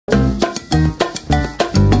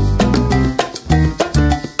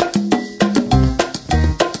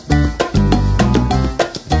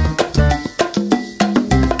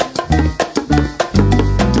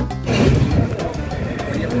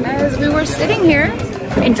sitting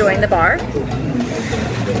here, enjoying the bar,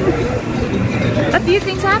 a few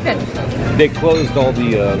things happened. They closed all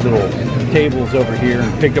the little tables over here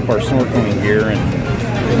and picked up our snorkeling gear,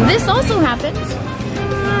 and this also happened.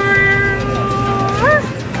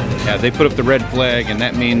 yeah, they put up the red flag, and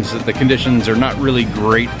that means that the conditions are not really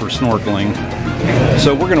great for snorkeling.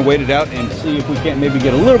 So we're gonna wait it out and see if we can't maybe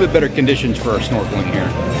get a little bit better conditions for our snorkeling here.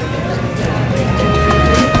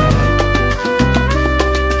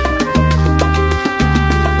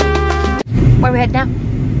 Where we head now?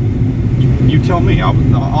 You tell me.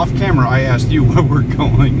 Off camera, I asked you where we're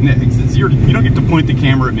going next. You don't get to point the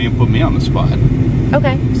camera at me and put me on the spot.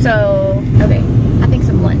 Okay, so, I think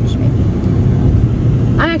some lunch, maybe.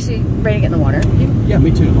 I'm actually ready to get in the water. Yeah,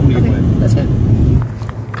 me too. I want to get wet. Let's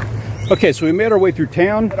go. Okay, so we made our way through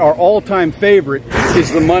town. Our all-time favorite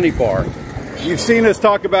is the Moneybar. You've seen us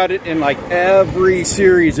talk about it in like every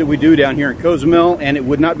series that we do down here in Cozumel, and it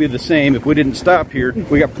would not be the same if we didn't stop here.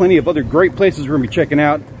 We got plenty of other great places we're gonna be checking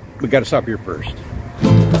out. We got to stop here first.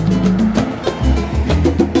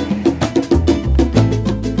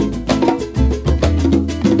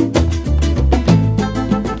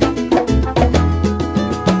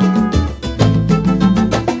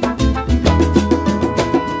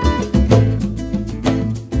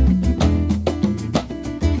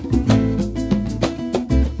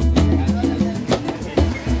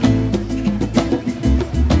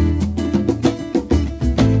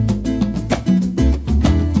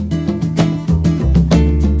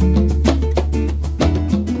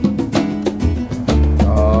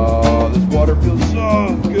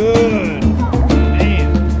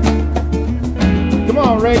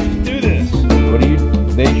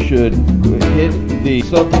 Should hit the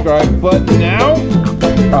subscribe button now.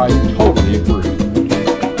 I totally agree.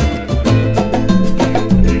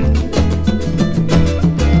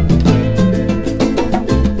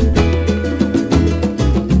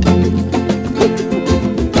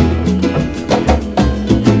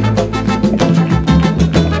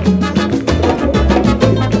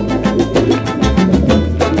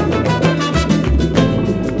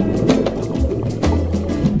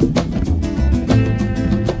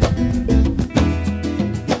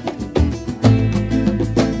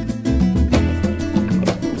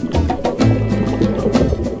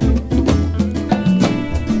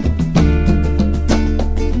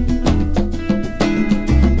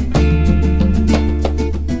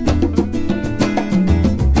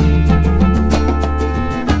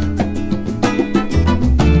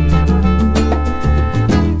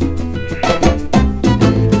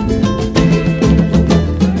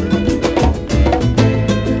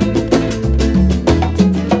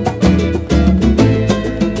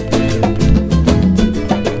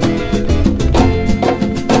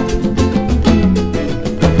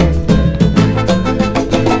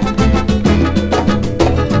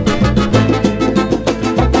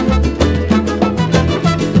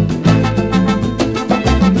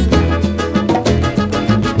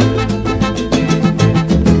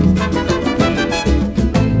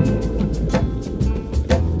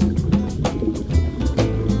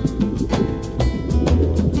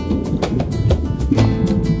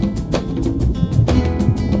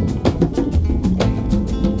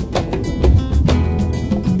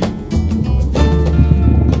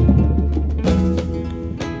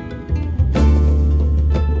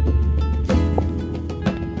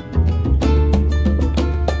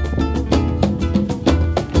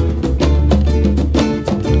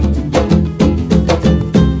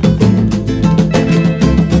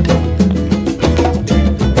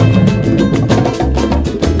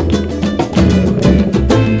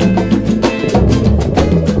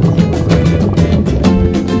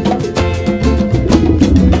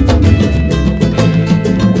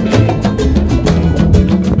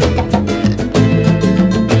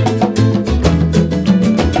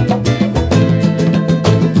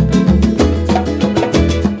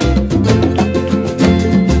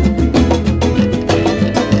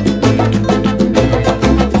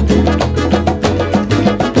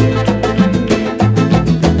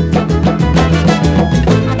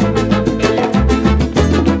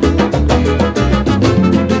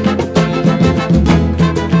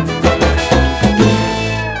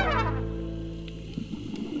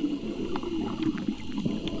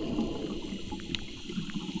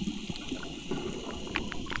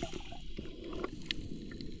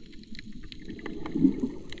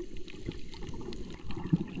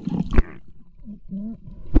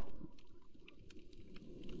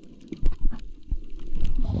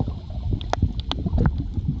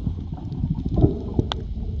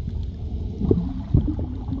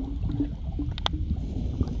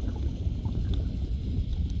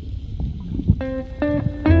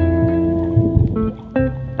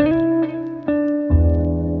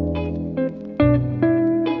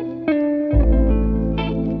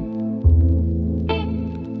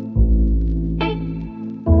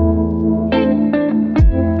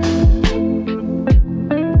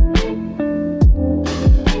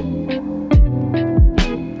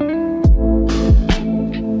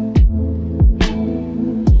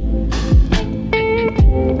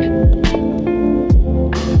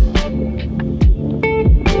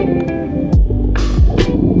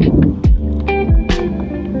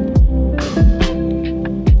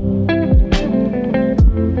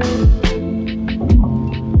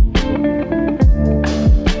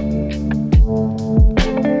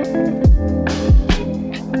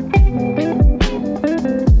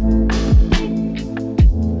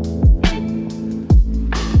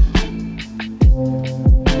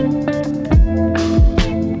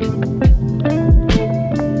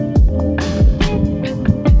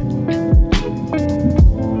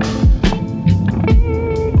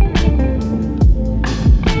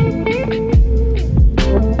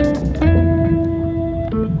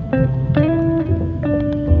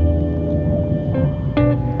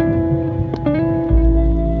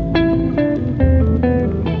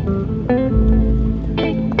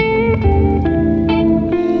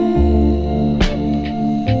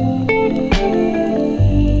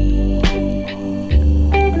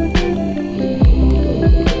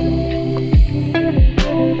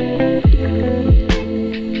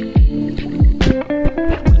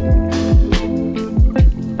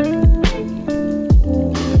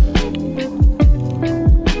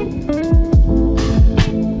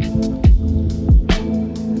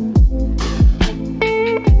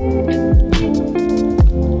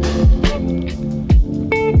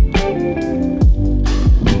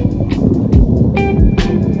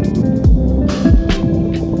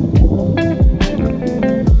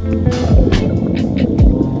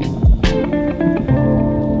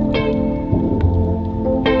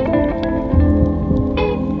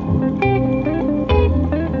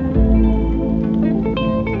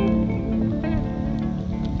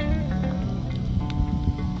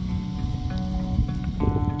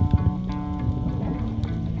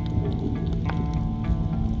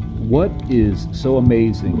 What is so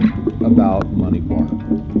amazing about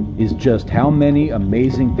Moneybar is just how many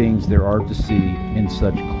amazing things there are to see in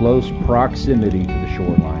such close proximity to the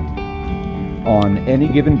shoreline. On any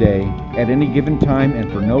given day, at any given time, and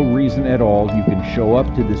for no reason at all, you can show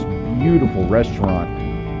up to this beautiful restaurant.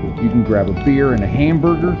 You can grab a beer and a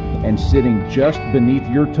hamburger, and sitting just beneath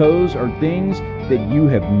your toes are things that you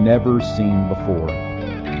have never seen before.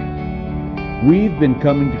 We've been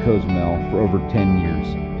coming to Cozumel for over 10 years,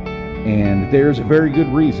 and there's a very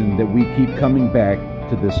good reason that we keep coming back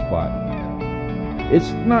to this spot. It's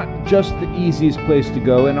not just the easiest place to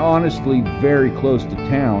go, and honestly very close to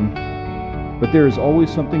town, but there is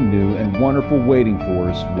always something new and wonderful waiting for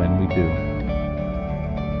us when we do.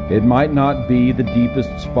 It might not be the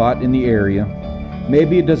deepest spot in the area.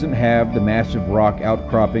 Maybe it doesn't have the massive rock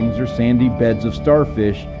outcroppings or sandy beds of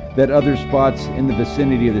starfish that other spots in the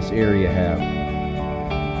vicinity of this area have.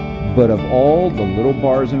 But of all the little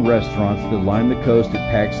bars and restaurants that line the coast, it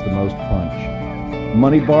packs the most punch.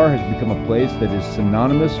 Moneybar has become a place that is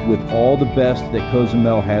synonymous with all the best that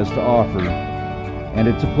Cozumel has to offer, and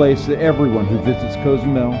it's a place that everyone who visits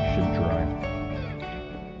Cozumel